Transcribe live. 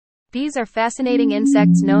Bees are fascinating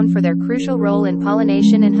insects known for their crucial role in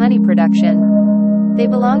pollination and honey production. They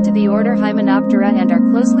belong to the order Hymenoptera and are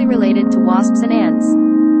closely related to wasps and ants.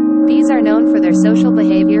 Bees are known for their social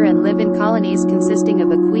behavior and live in colonies consisting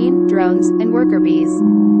of a queen, drones, and worker bees.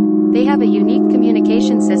 They have a unique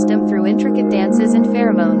communication system through intricate dances and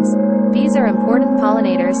pheromones. Bees are important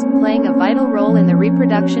pollinators, playing a vital role in the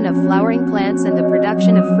reproduction of flowering plants and the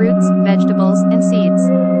production of fruits, vegetables, and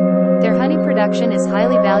seeds. Their honey production is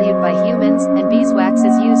highly valued by humans, and beeswax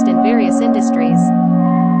is used in various industries.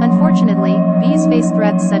 Unfortunately, bees face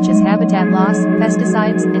threats such as habitat loss,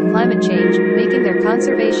 pesticides, and climate change, making their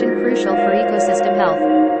conservation crucial for ecosystem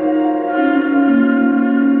health.